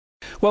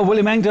Well,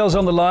 William Engdahl's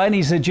on the line.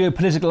 He's a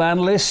geopolitical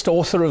analyst,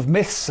 author of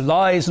Myths,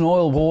 Lies and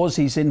Oil Wars.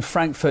 He's in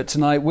Frankfurt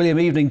tonight. William,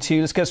 evening to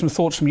you. Let's get some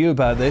thoughts from you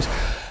about this.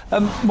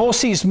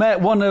 Morsi's met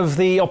one of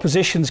the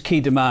opposition's key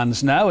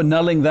demands now,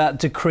 annulling that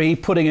decree,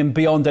 putting him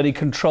beyond any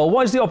control.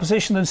 Why is the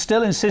opposition then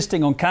still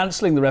insisting on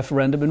cancelling the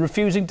referendum and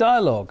refusing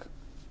dialogue?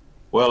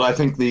 Well, I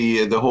think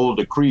the whole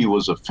decree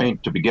was a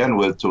feint to begin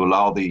with to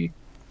allow the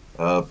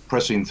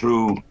pressing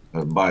through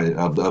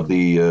of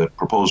the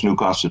proposed new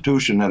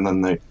constitution, and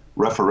then the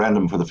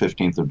referendum for the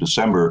 15th of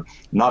December,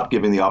 not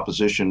giving the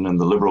opposition and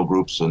the liberal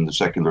groups and the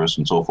secularists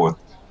and so forth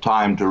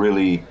time to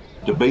really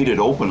debate it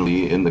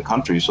openly in the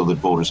country so that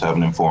voters have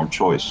an informed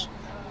choice.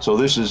 So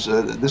this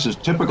is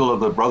typical of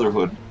the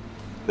Brotherhood.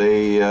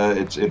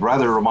 It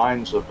rather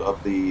reminds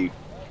of the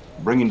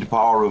bringing to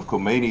power of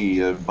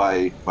Khomeini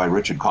by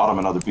Richard Cottam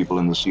and other people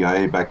in the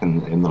CIA back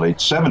in the late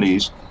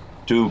 70s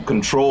to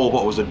control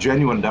what was a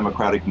genuine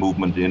democratic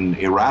movement in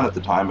Iran at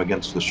the time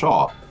against the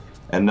Shah.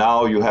 And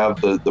now you have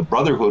the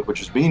Brotherhood,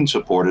 which is being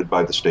supported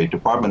by the State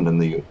Department and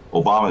the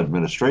Obama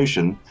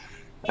administration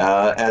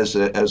as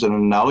an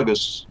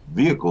analogous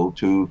vehicle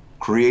to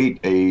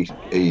create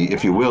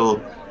if you will,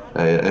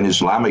 an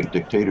Islamic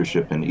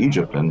dictatorship in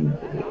Egypt, and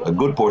a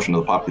good portion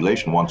of the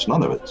population wants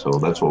none of it. So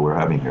that's what we're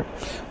having here.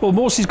 Well,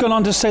 Morsi's gone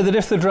on to say that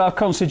if the draft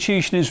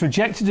constitution is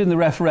rejected in the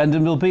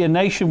referendum, there'll be a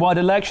nationwide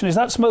election. Is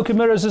that smoke and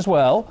mirrors as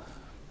well?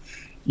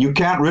 You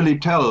can't really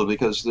tell,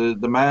 because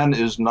the man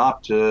is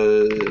not,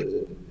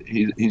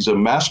 he's a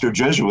master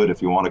Jesuit, if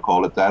you want to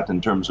call it that,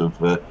 in terms of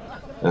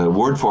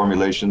word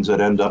formulations that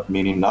end up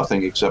meaning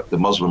nothing except the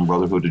Muslim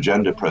Brotherhood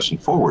agenda pressing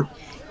forward.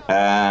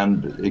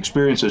 And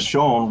experience has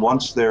shown,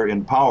 once they're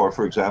in power,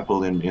 for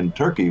example, in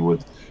Turkey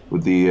with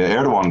the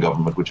Erdogan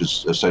government, which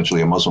is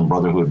essentially a Muslim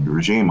Brotherhood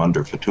regime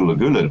under Fethullah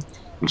Gulen,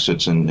 who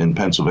sits in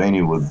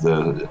Pennsylvania with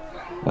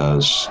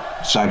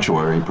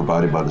sanctuary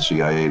provided by the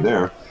CIA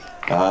there.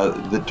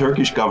 The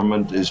Turkish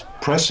government is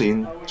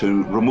pressing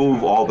to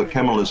remove all the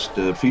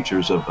Kemalist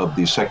features of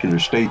the secular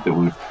state that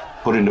was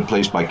put into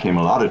place by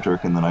Kemal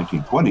Ataturk in the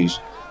 1920s,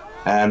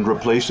 and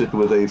replace it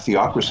with a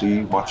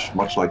theocracy,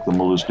 much like the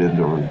mullahs did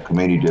or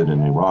Khomeini did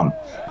in Iran.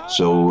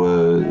 So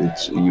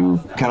you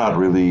cannot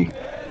really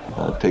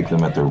take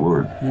them at their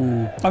word.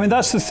 I mean,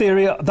 that's the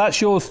theory.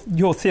 That's your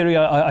theory.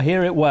 I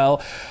hear it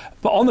well.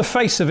 But on the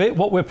face of it,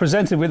 what we're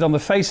presented with on the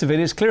face of it,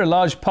 it's clear a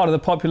large part of the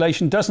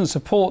population doesn't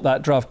support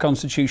that draft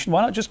constitution.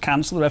 Why not just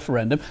cancel the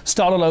referendum,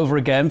 start all over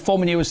again,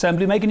 form a new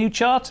assembly, make a new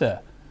charter?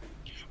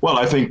 Well,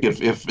 I think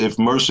if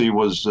Morsi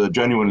was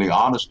genuinely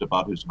honest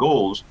about his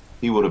goals,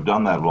 he would have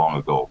done that long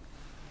ago.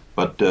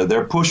 But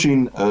they're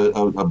pushing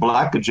a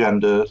black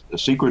agenda, a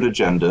secret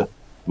agenda,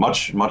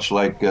 much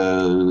like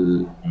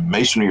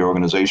Masonry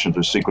organizations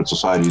or secret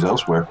societies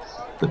elsewhere,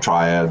 the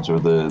triads or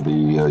the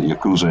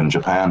Yakuza in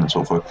Japan and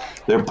so forth.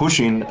 They're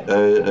pushing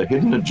a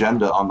hidden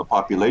agenda on the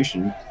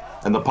population,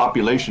 and the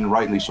population,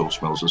 rightly so,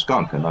 smells a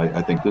skunk. And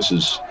I think this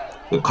is,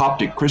 the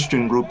Coptic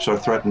Christian groups are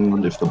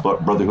threatened if the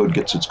Brotherhood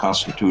gets its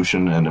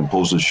constitution and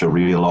imposes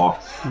Sharia law.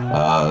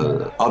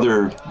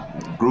 Other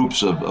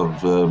groups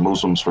of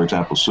Muslims, for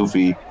example,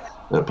 Sufi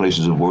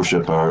places of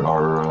worship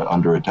are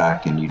under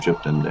attack in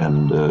Egypt,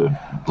 and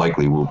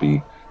likely will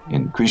be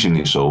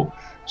increasingly so.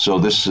 So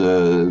this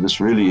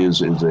really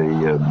is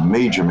a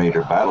major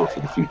battle for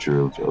the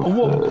future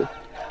of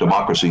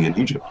democracy in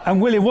Egypt.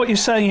 And William, what you're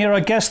saying here,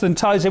 I guess, then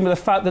ties in with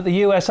the fact that the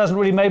US hasn't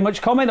really made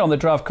much comment on the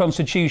draft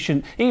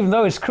constitution, even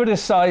though it's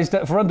criticised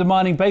for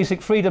undermining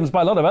basic freedoms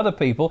by a lot of other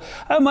people.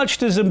 How much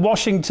does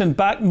Washington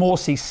back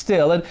Morsi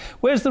still? And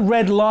where's the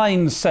red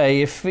line,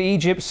 say, if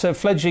Egypt's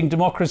fledgling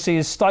democracy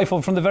is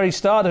stifled from the very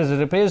start, as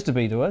it appears to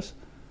be to us?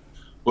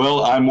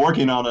 Well, I'm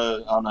working on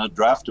a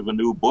draft of a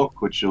new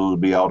book, which will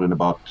be out in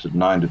about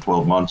 9 to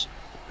 12 months,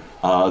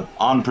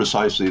 on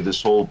precisely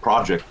this whole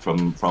project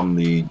from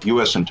the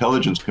U.S.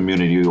 intelligence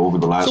community over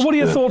the last. So, what are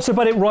your thoughts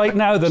about it right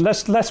now? Then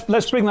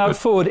let's bring that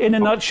forward. In a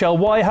nutshell,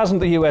 why hasn't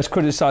the U.S.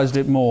 criticised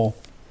it more?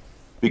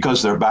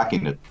 Because they're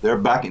backing it. They're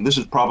backing. This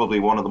is probably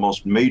one of the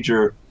most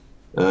major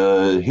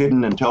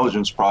hidden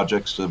intelligence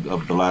projects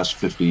of the last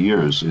 50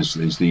 years.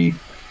 Is the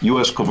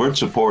U.S. covert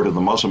support of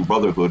the Muslim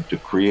Brotherhood to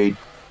create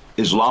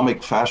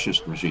Islamic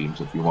fascist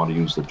regimes, if you want to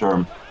use the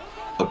term,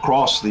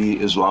 across the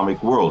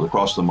Islamic world,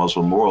 across the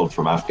Muslim world,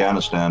 from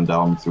Afghanistan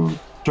down through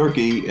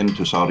Turkey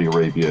into Saudi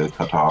Arabia,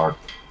 Qatar,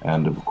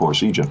 and of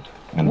course Egypt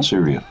and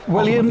Syria.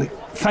 William,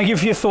 thank you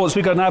for your thoughts.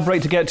 We've got an ad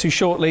break to get to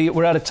shortly.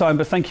 We're out of time,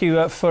 but thank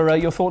you for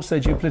your thoughts there,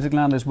 geopolitical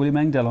analyst William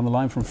Engdahl on the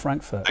line from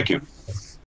Frankfurt. Thank you.